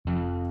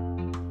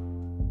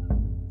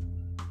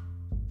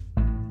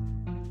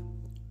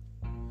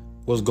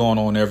What's going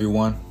on,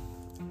 everyone?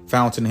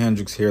 Fountain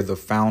Hendricks here, the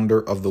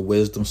founder of The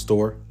Wisdom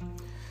Store.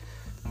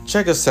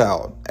 Check us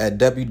out at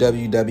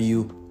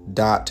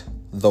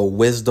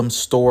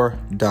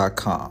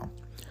www.thewisdomstore.com.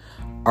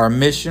 Our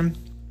mission,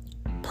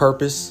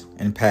 purpose,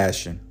 and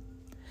passion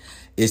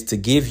is to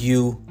give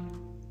you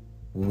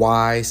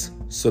wise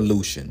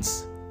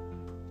solutions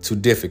to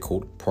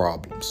difficult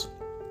problems.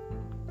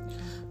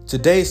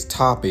 Today's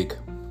topic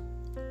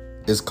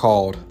is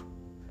called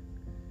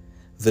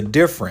the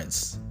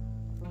difference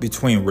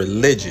between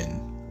religion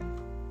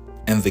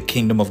and the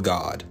kingdom of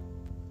God.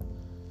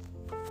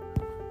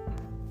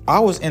 I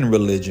was in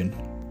religion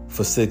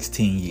for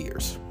 16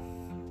 years.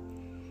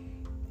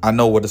 I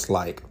know what it's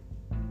like.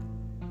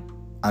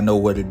 I know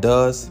what it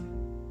does.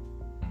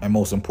 And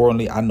most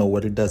importantly, I know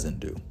what it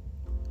doesn't do.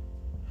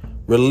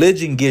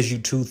 Religion gives you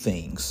two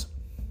things.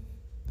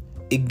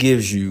 It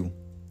gives you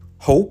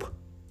hope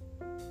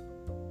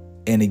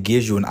and it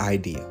gives you an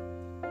idea.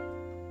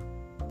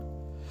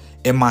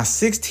 In my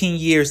 16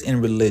 years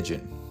in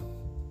religion,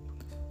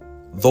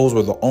 those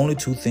were the only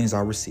two things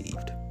I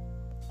received: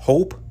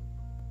 hope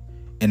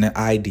and an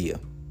idea.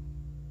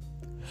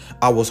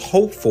 I was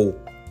hopeful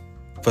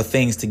for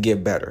things to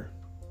get better.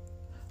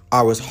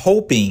 I was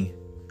hoping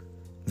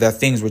that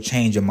things would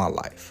change in my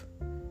life.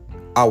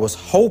 I was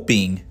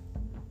hoping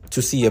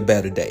to see a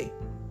better day.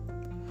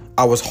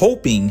 I was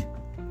hoping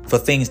for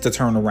things to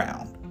turn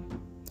around.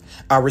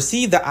 I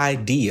received the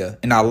idea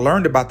and I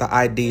learned about the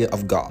idea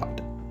of God.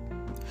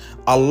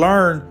 I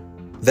learned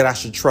that I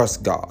should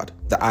trust God,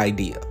 the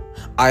idea.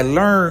 I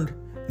learned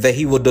that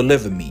he will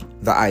deliver me,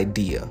 the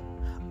idea.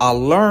 I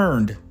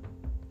learned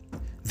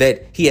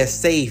that he has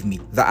saved me,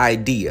 the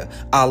idea.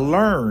 I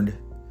learned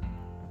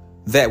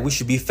that we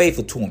should be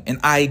faithful to him, an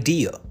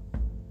idea.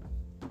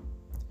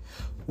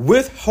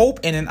 With hope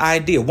and an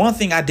idea, one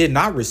thing I did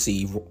not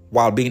receive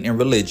while being in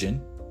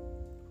religion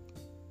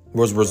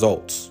was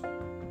results.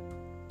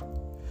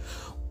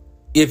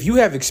 If you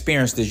have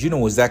experienced this, you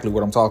know exactly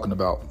what I'm talking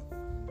about.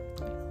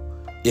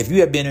 If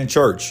you have been in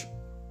church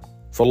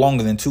for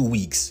longer than 2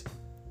 weeks,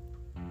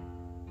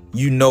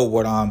 you know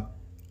what I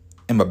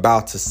am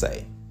about to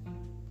say.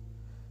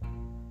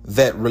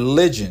 That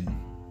religion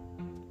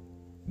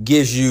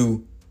gives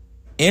you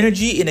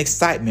energy and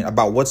excitement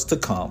about what's to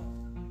come.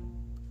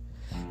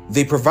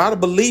 They provide a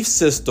belief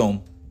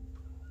system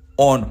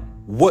on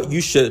what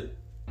you should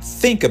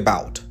think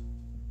about,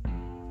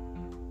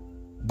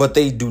 but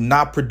they do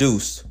not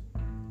produce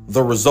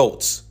the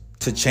results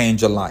to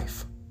change your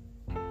life.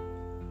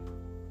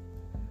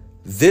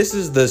 This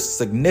is the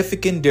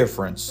significant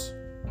difference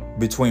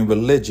between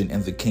religion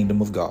and the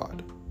kingdom of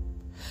God.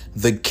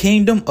 The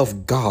kingdom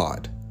of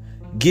God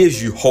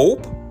gives you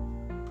hope,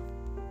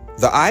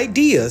 the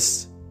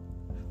ideas,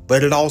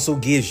 but it also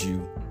gives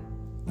you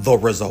the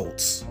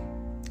results.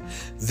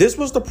 This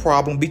was the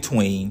problem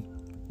between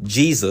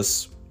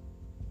Jesus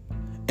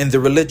and the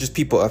religious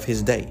people of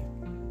his day.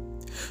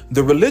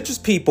 The religious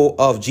people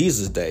of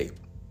Jesus' day,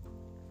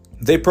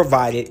 they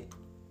provided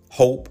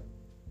hope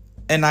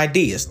and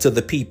ideas to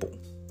the people.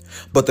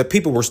 But the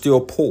people were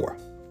still poor.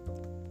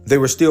 They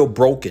were still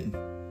broken.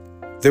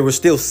 They were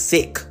still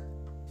sick.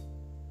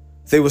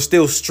 They were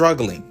still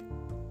struggling.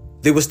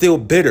 They were still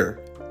bitter.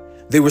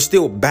 They were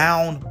still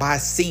bound by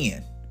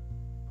sin.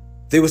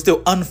 They were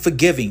still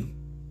unforgiving.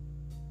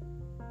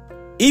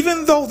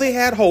 Even though they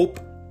had hope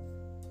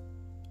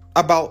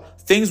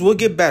about things will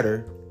get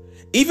better,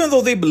 even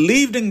though they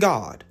believed in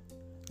God,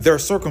 their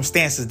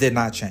circumstances did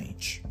not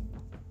change.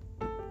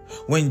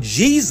 When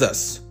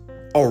Jesus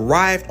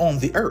arrived on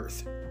the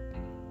earth,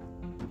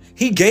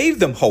 he gave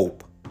them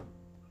hope.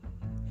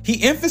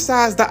 He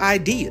emphasized the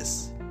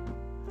ideas.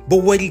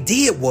 But what he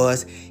did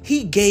was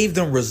he gave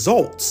them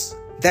results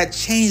that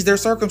changed their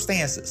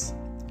circumstances.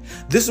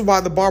 This is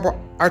why the Bible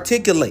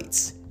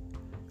articulates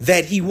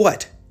that he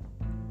what?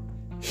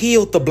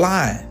 Healed the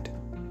blind.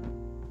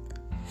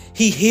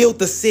 He healed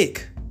the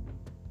sick.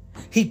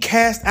 He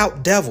cast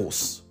out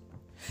devils.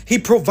 He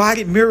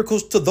provided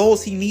miracles to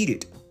those he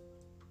needed.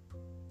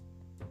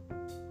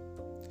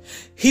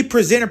 He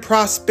presented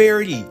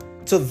prosperity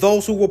to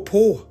those who were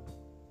poor.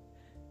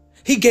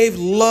 He gave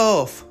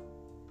love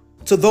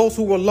to those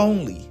who were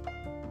lonely.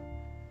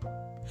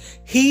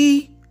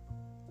 He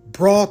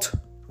brought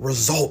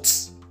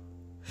results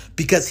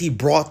because he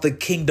brought the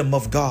kingdom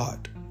of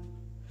God.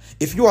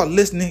 If you are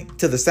listening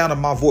to the sound of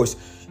my voice,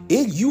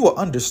 you will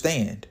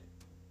understand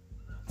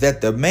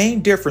that the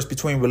main difference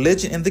between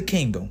religion and the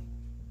kingdom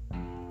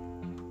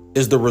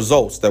is the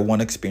results that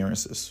one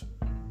experiences.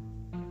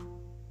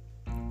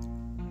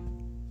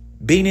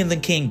 Being in the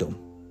kingdom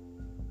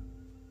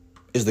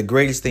is the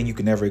greatest thing you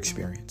can ever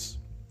experience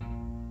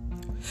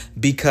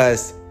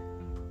because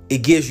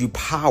it gives you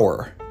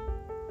power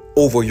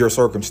over your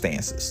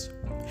circumstances.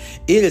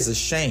 It is a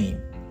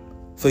shame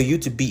for you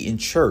to be in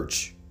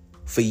church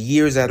for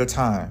years at a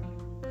time,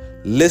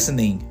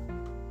 listening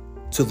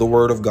to the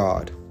word of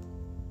God,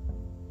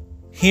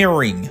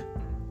 hearing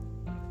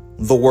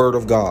the word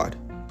of God,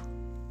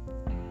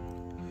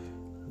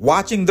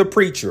 watching the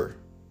preacher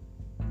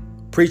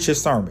preach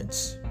his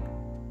sermons,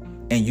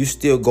 and you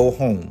still go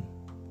home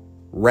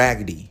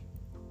raggedy,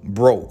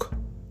 broke,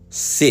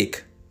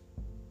 sick,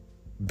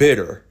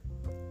 bitter,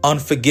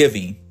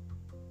 unforgiving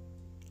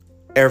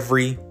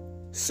every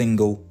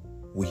single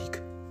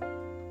week.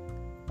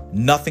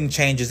 Nothing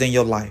changes in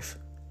your life.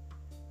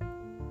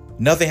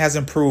 Nothing has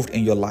improved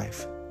in your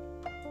life.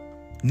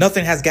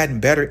 Nothing has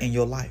gotten better in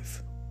your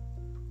life.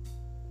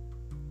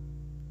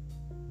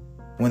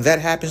 When that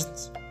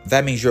happens,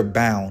 that means you're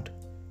bound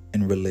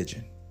in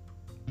religion.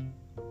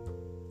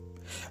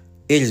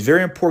 It is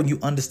very important you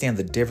understand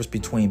the difference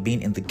between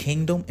being in the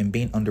kingdom and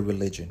being under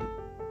religion.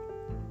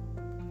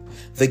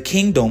 The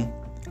kingdom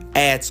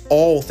adds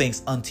all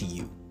things unto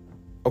you,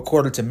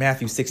 according to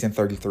Matthew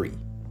 6:33.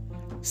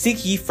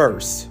 Seek ye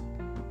first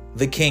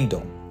the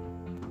kingdom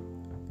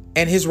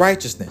and his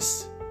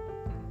righteousness,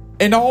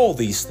 and all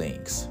these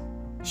things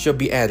shall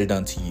be added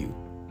unto you.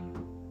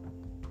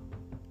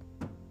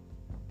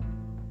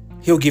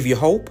 He'll give you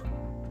hope.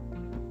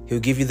 He'll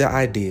give you the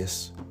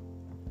ideas,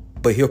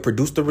 but he'll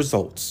produce the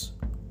results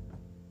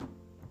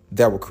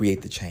that will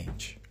create the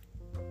change.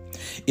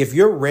 If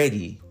you're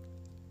ready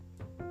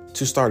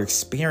to start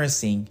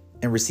experiencing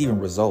and receiving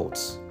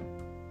results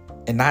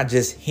and not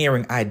just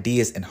hearing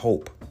ideas and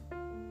hope,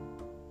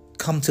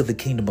 come to the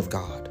kingdom of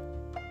God.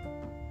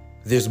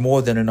 There's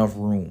more than enough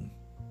room.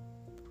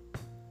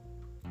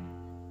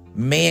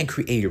 Man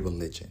created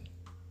religion.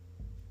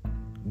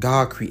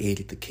 God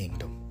created the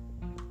kingdom.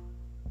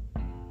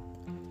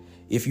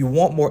 If you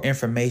want more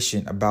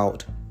information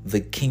about the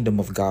kingdom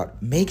of God,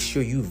 make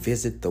sure you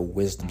visit the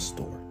Wisdom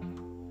Store.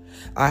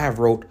 I have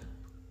wrote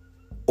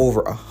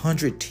over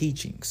 100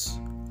 teachings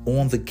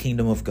on the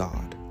kingdom of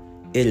God.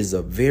 It is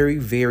a very,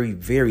 very,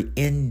 very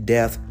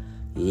in-depth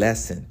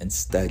lesson and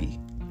study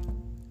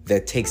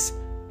that takes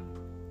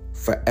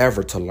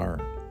forever to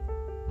learn.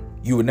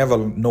 You will never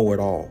know it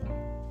all,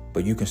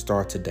 but you can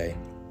start today.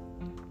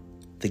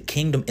 The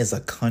kingdom is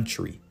a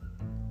country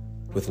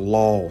with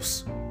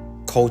laws,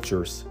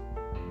 cultures,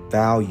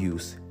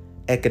 values,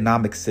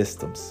 economic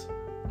systems,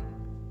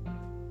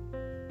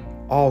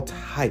 all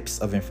types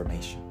of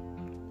information.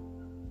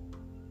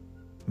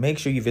 Make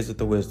sure you visit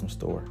the Wisdom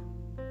Store.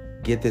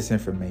 Get this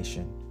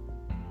information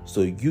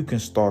so you can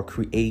start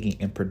creating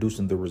and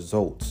producing the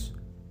results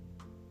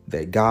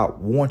that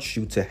God wants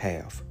you to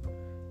have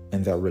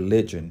and that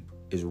religion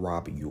is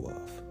robbing you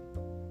of.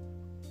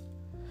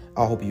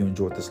 I hope you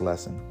enjoyed this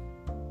lesson.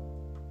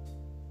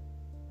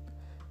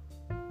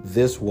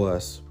 This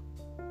was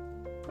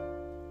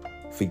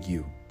for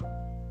you.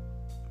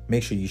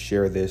 Make sure you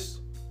share this,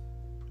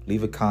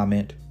 leave a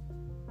comment,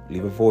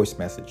 leave a voice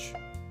message.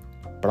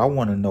 But I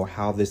want to know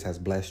how this has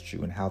blessed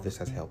you and how this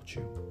has helped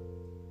you.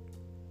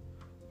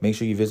 Make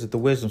sure you visit the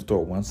Wisdom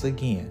Store once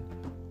again,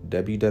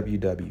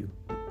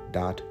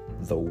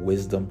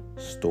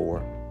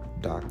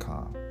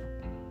 www.thewisdomstore.com.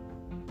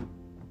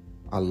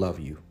 I love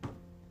you.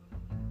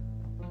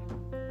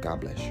 God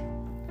bless you.